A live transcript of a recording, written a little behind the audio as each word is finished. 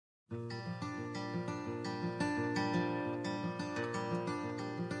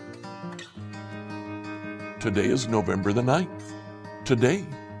Today is November the 9th. Today,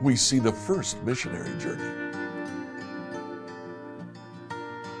 we see the first missionary journey.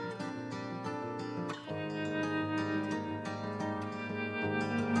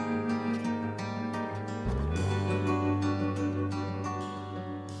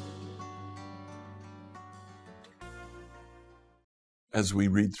 As we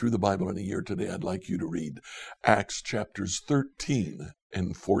read through the Bible in a year today, I'd like you to read Acts chapters 13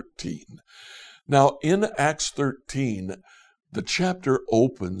 and 14. Now, in Acts 13, the chapter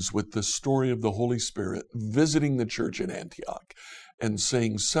opens with the story of the Holy Spirit visiting the church in Antioch and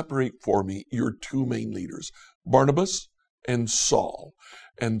saying, "Separate for me your two main leaders, Barnabas and Saul,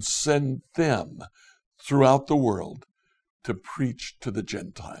 and send them throughout the world to preach to the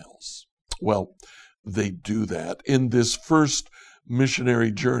Gentiles." Well, they do that. In this first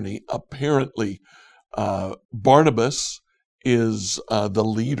missionary journey, apparently Barnabas is the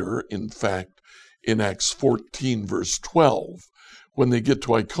leader. In fact, in Acts 14, verse 12, when they get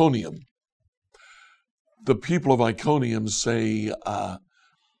to Iconium, the people of Iconium say,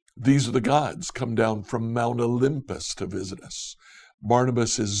 "These are the gods come down from Mount Olympus to visit us."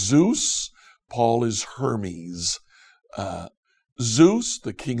 Barnabas is Zeus, Paul is Hermes. Zeus,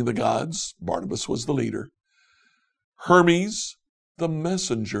 the king of the gods, Barnabas was the leader. Hermes, the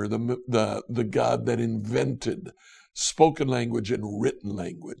messenger, the god that invented spoken language and written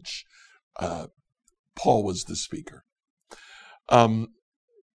language. Paul was the speaker.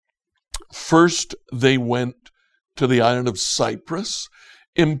 First, they went to the island of Cyprus,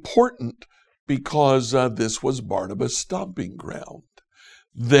 important because this was Barnabas' stomping ground.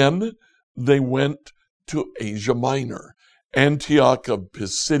 Then they went to Asia Minor, Antioch of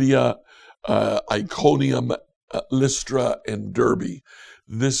Pisidia, Iconium, Lystra, and Derbe.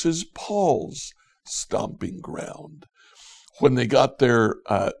 This is Paul's stomping ground. When they got there,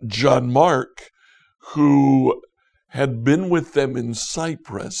 John Mark, who had been with them in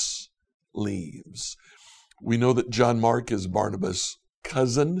Cyprus, leaves. We know that John Mark is Barnabas'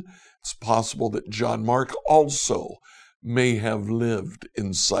 cousin. It's possible that John Mark also may have lived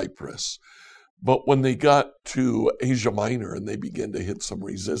in Cyprus. But when they got to Asia Minor and they began to hit some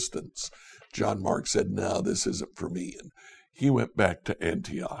resistance, John Mark said, "No, this isn't for me." And he went back to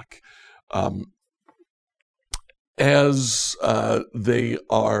Antioch. As they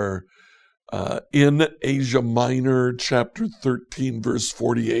are in Asia Minor, chapter 13, verse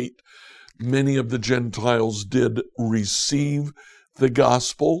 48, many of the Gentiles did receive the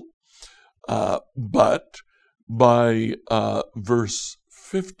gospel, but by verse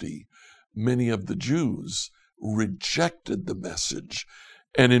 50, many of the Jews rejected the message.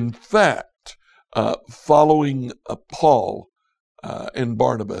 And in fact, following Paul and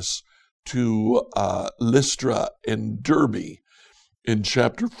Barnabas to Lystra and Derbe in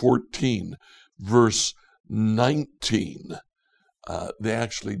chapter 14, verse 19, they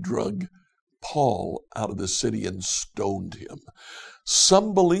actually drug Paul out of the city and stoned him.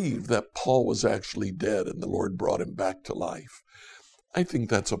 Some believe that Paul was actually dead and the Lord brought him back to life. I think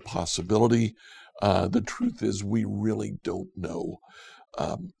that's a possibility. The truth is, we really don't know.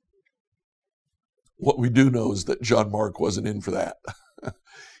 What we do know is that John Mark wasn't in for that.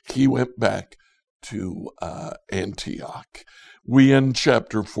 He went back to Antioch. We end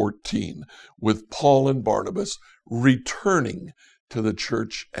chapter 14 with Paul and Barnabas returning to the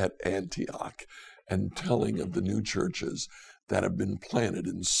church at Antioch and telling of the new churches that have been planted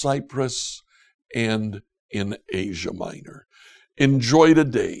in Cyprus and in Asia Minor. Enjoy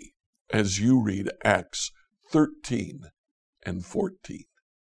today as you read Acts 13 and 14.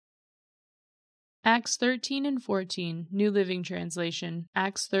 Acts 13 and 14, New Living Translation,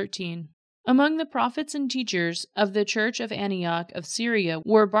 Acts 13. Among the prophets and teachers of the church of Antioch of Syria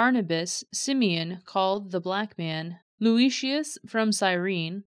were Barnabas, Simeon, called the Black Man, Lucius from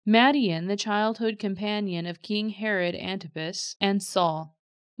Cyrene, Madian, the childhood companion of King Herod Antipas, and Saul.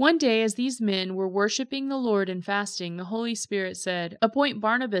 One day, as these men were worshiping the Lord and fasting, the Holy Spirit said, "Appoint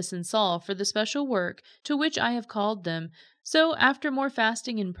Barnabas and Saul for the special work to which I have called them." So, after more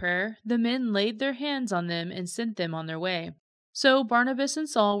fasting and prayer, the men laid their hands on them and sent them on their way. So Barnabas and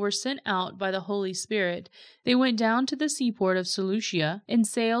Saul were sent out by the Holy Spirit. They went down to the seaport of Seleucia and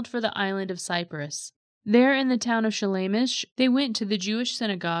sailed for the island of Cyprus. There in the town of Shalemish, they went to the Jewish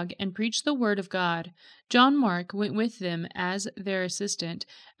synagogue and preached the word of God. John Mark went with them as their assistant.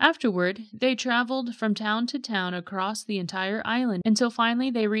 Afterward, they traveled from town to town across the entire island until finally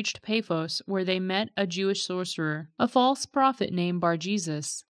they reached Paphos, where they met a Jewish sorcerer, a false prophet named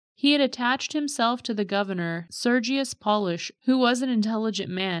Bar-Jesus. He had attached himself to the governor, Sergius Paulus, who was an intelligent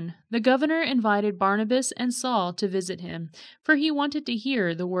man. The governor invited Barnabas and Saul to visit him, for he wanted to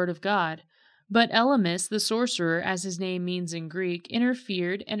hear the word of God. But Elymas, the sorcerer, as his name means in Greek,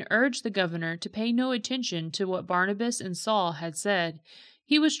 interfered and urged the governor to pay no attention to what Barnabas and Saul had said.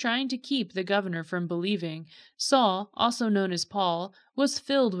 He was trying to keep the governor from believing. Saul, also known as Paul, was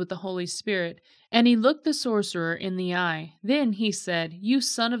filled with the Holy Spirit, and he looked the sorcerer in the eye. Then he said, "You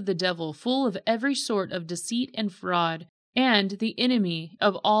son of the devil, full of every sort of deceit and fraud, and the enemy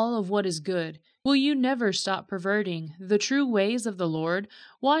of all of what is good. Will you never stop perverting the true ways of the Lord?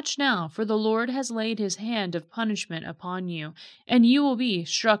 Watch now, for the Lord has laid his hand of punishment upon you, and you will be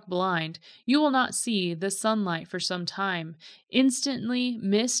struck blind. You will not see the sunlight for some time." Instantly,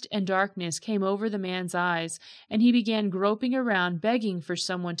 mist and darkness came over the man's eyes, and he began groping around, begging for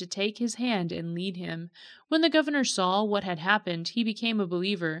someone to take his hand and lead him. When the governor saw what had happened, he became a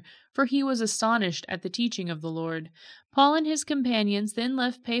believer, for he was astonished at the teaching of the Lord. Paul and his companions then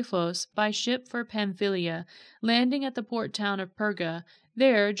left Paphos by ship for Pamphylia, landing at the port town of Perga.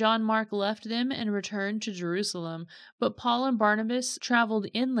 There John Mark left them and returned to Jerusalem, but Paul and Barnabas traveled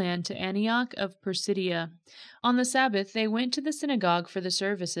inland to Antioch of Pisidia. On the Sabbath they went to the synagogue for the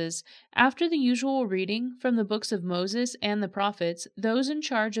services. After the usual reading from the books of Moses and the prophets, those in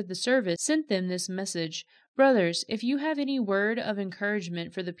charge of the service sent them this message: "Brothers, if you have any word of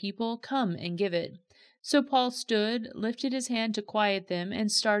encouragement for the people, come and give it." So Paul stood, lifted his hand to quiet them,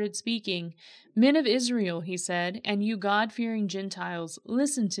 and started speaking. "Men of Israel," he said, "and you God-fearing Gentiles,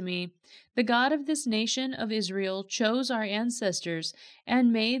 listen to me. The God of this nation of Israel chose our ancestors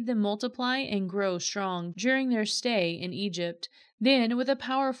and made them multiply and grow strong during their stay in Egypt. Then, with a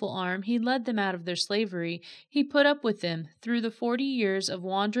powerful arm, he led them out of their slavery. He put up with them through the 40 years of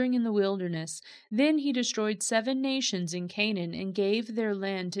wandering in the wilderness. Then he destroyed 7 nations in Canaan and gave their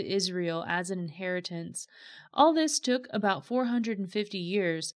land to Israel as an inheritance. All this took about 450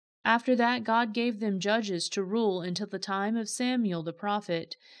 years. After that, God gave them judges to rule until the time of Samuel the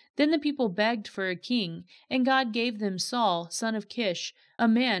prophet. Then the people begged for a king, and God gave them Saul, son of Kish, a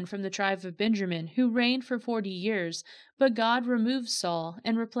man from the tribe of Benjamin, who reigned for 40 years. But God removed Saul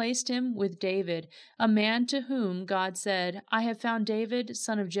and replaced him with David, a man to whom God said, "I have found David,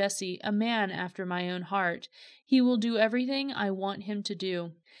 son of Jesse, a man after my own heart. He will do everything I want him to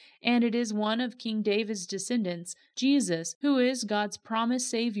do." And it is one of King David's descendants, Jesus, who is God's promised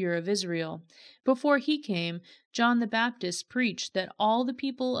Savior of Israel. Before he came, John the Baptist preached that all the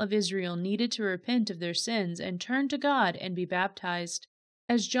people of Israel needed to repent of their sins and turn to God and be baptized.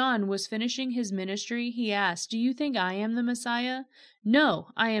 As John was finishing his ministry, he asked, "Do you think I am the Messiah?"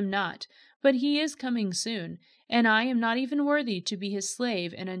 "No, I am not, but he is coming soon, and I am not even worthy to be his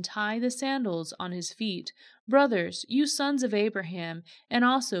slave and untie the sandals on his feet. Brothers, you sons of Abraham, and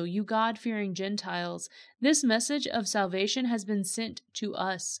also you God-fearing Gentiles, this message of salvation has been sent to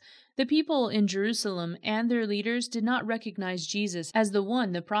us." The people in Jerusalem and their leaders did not recognize Jesus as the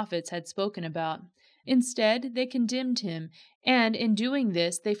one the prophets had spoken about. Instead, they condemned him, and in doing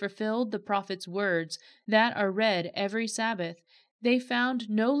this they fulfilled the prophets' words that are read every Sabbath. They found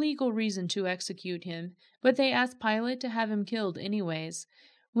no legal reason to execute him, but they asked Pilate to have him killed anyways.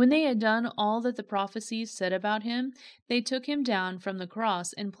 When they had done all that the prophecies said about him, they took him down from the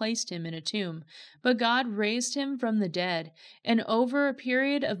cross and placed him in a tomb. But God raised him from the dead, and over a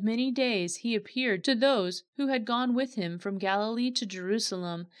period of many days he appeared to those who had gone with him from Galilee to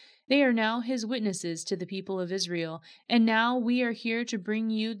Jerusalem. They are now his witnesses to the people of Israel, and now we are here to bring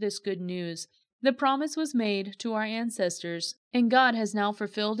you this good news. The promise was made to our ancestors, and God has now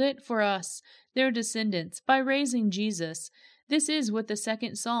fulfilled it for us, their descendants, by raising Jesus. This is what the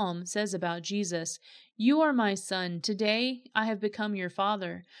 2nd Psalm says about Jesus. "You are my son. Today I have become your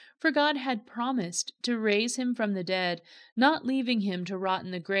father." For God had promised to raise him from the dead, not leaving him to rot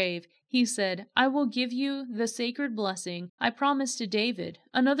in the grave. He said, "I will give you the sacred blessing I promised to David."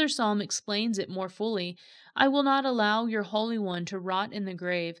 Another psalm explains it more fully. "I will not allow your Holy One to rot in the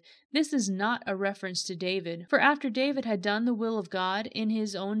grave." This is not a reference to David, for after David had done the will of God in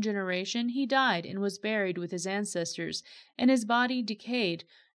his own generation, he died and was buried with his ancestors, and his body decayed.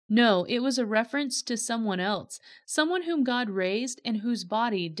 No, it was a reference to someone else, someone whom God raised and whose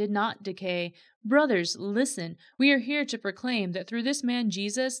body did not decay. Brothers, listen. We are here to proclaim that through this man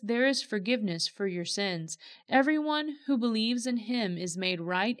Jesus there is forgiveness for your sins. Everyone who believes in him is made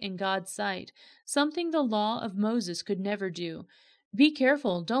right in God's sight, something the law of Moses could never do. Be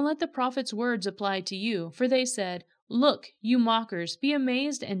careful, don't let the prophet's words apply to you, for they said, "Look, you mockers, be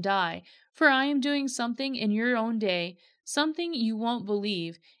amazed and die, for I am doing something in your own day, something you won't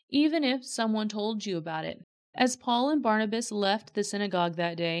believe, even if someone told you about it." As Paul and Barnabas left the synagogue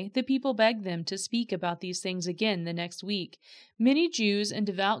that day, the people begged them to speak about these things again the next week. Many Jews and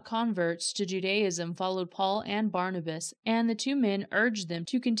devout converts to Judaism followed Paul and Barnabas, and the two men urged them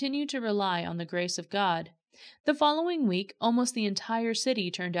to continue to rely on the grace of God. The following week, almost the entire city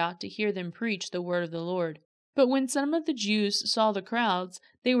turned out to hear them preach the word of the Lord. But when some of the Jews saw the crowds,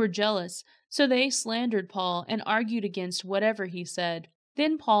 they were jealous, so they slandered Paul and argued against whatever he said.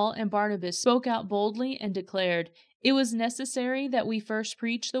 Then Paul and Barnabas spoke out boldly and declared, "It was necessary that we first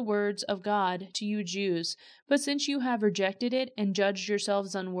preach the words of God to you Jews, but since you have rejected it and judged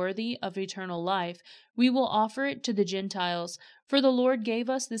yourselves unworthy of eternal life, we will offer it to the Gentiles. For the Lord gave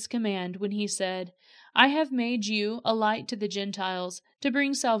us this command when he said, 'I have made you a light to the Gentiles, to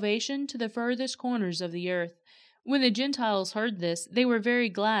bring salvation to the furthest corners of the earth.'" When the Gentiles heard this, they were very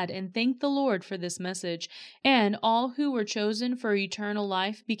glad and thanked the Lord for this message, and all who were chosen for eternal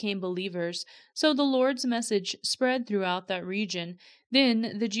life became believers. So the Lord's message spread throughout that region.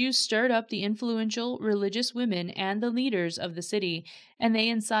 Then the Jews stirred up the influential religious women and the leaders of the city, and they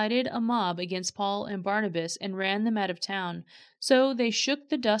incited a mob against Paul and Barnabas and ran them out of town. So they shook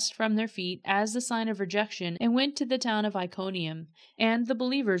the dust from their feet as a sign of rejection and went to the town of Iconium, and the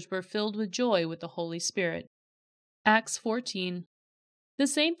believers were filled with joy with the Holy Spirit. Acts 14. The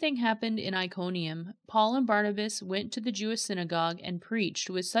same thing happened in Iconium. Paul and Barnabas went to the Jewish synagogue and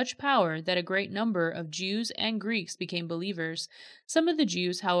preached with such power that a great number of Jews and Greeks became believers. Some of the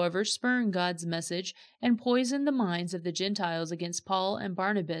Jews, however, spurned God's message and poisoned the minds of the Gentiles against Paul and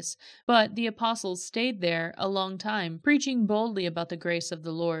Barnabas. But the apostles stayed there a long time, preaching boldly about the grace of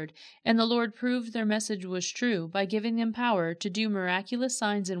the Lord. And the Lord proved their message was true by giving them power to do miraculous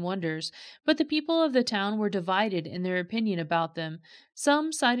signs and wonders. But the people of the town were divided in their opinion about them.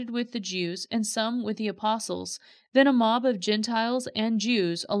 Some sided with the Jews and some with the apostles. Then a mob of Gentiles and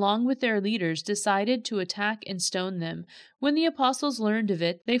Jews, along with their leaders, decided to attack and stone them. When the apostles learned of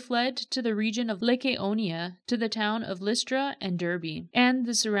it, they fled to the region of Lycaonia, to the town of Lystra and Derbe, and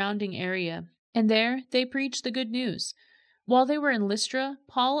the surrounding area. And there they preached the good news. While they were in Lystra,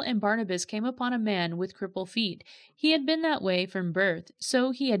 Paul and Barnabas came upon a man with crippled feet. He had been that way from birth, so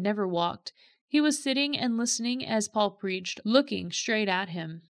he had never walked. He was sitting and listening as Paul preached, looking straight at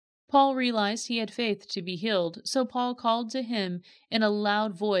him. Paul realized he had faith to be healed, so Paul called to him in a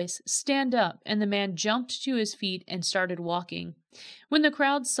loud voice, "Stand up," and the man jumped to his feet and started walking. When the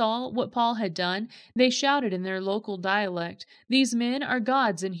crowd saw what Paul had done, they shouted in their local dialect, "These men are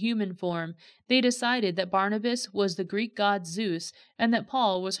gods in human form." They decided that Barnabas was the Greek god Zeus, and that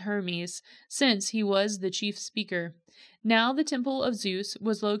Paul was Hermes, since he was the chief speaker. Now the temple of Zeus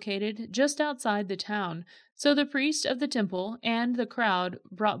was located just outside the town, so the priest of the temple and the crowd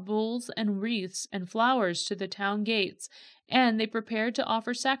brought bulls and wreaths and flowers to the town gates, and they prepared to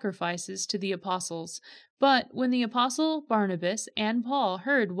offer sacrifices to the apostles. But when the apostle Barnabas and Paul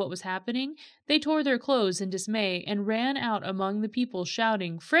heard what was happening, they tore their clothes in dismay and ran out among the people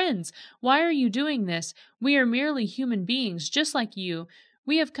shouting, "Friends, why are you doing this? We are merely human beings, just like you.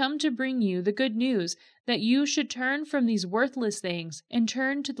 We have come to bring you the good news that you should turn from these worthless things and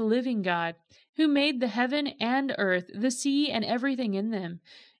turn to the living God, who made the heaven and earth, the sea, and everything in them.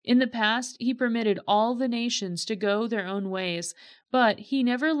 In the past, he permitted all the nations to go their own ways, but he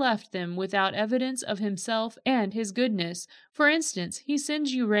never left them without evidence of himself and his goodness. For instance, he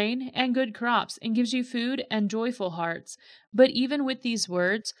sends you rain and good crops and gives you food and joyful hearts." But even with these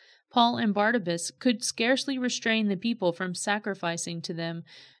words, Paul and Barnabas could scarcely restrain the people from sacrificing to them.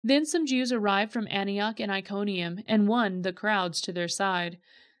 Then some Jews arrived from Antioch and Iconium and won the crowds to their side.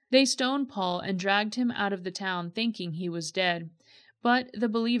 They stoned Paul and dragged him out of the town, thinking he was dead. But the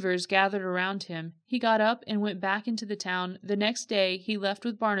believers gathered around him. He got up and went back into the town. The next day he left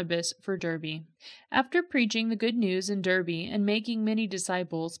with Barnabas for Derbe. After preaching the good news in Derbe and making many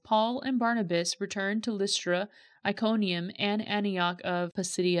disciples, Paul and Barnabas returned to Lystra, Iconium, and Antioch of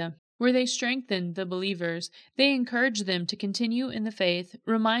Pisidia, where they strengthened the believers. They encouraged them to continue in the faith,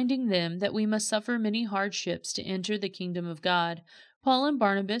 reminding them that we must suffer many hardships to enter the kingdom of God. Paul and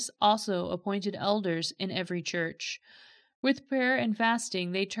Barnabas also appointed elders in every church. With prayer and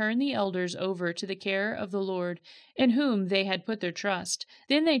fasting, they turned the elders over to the care of the Lord, in whom they had put their trust.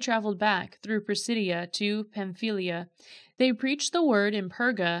 Then they traveled back through Pisidia to Pamphylia. They preached the word in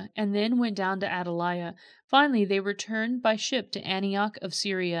Perga and then went down to Attalia. Finally, they returned by ship to Antioch of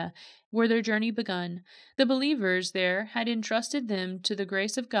Syria, where their journey begun. The believers there had entrusted them to the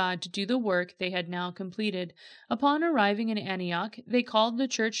grace of God to do the work they had now completed. Upon arriving in Antioch, they called the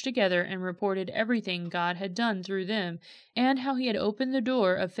church together and reported everything God had done through them, and how he had opened the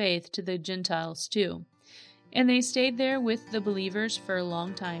door of faith to the Gentiles too. And they stayed there with the believers for a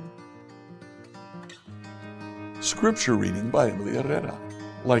long time. Scripture reading by Emily Herrera.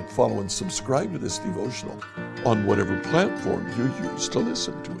 Like, follow, and subscribe to this devotional on whatever platform you use to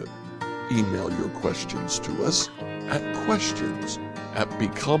listen to it. Email your questions to us at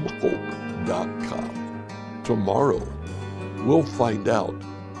questions@becomehope.com. Tomorrow, we'll find out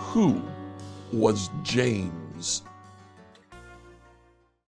who was James.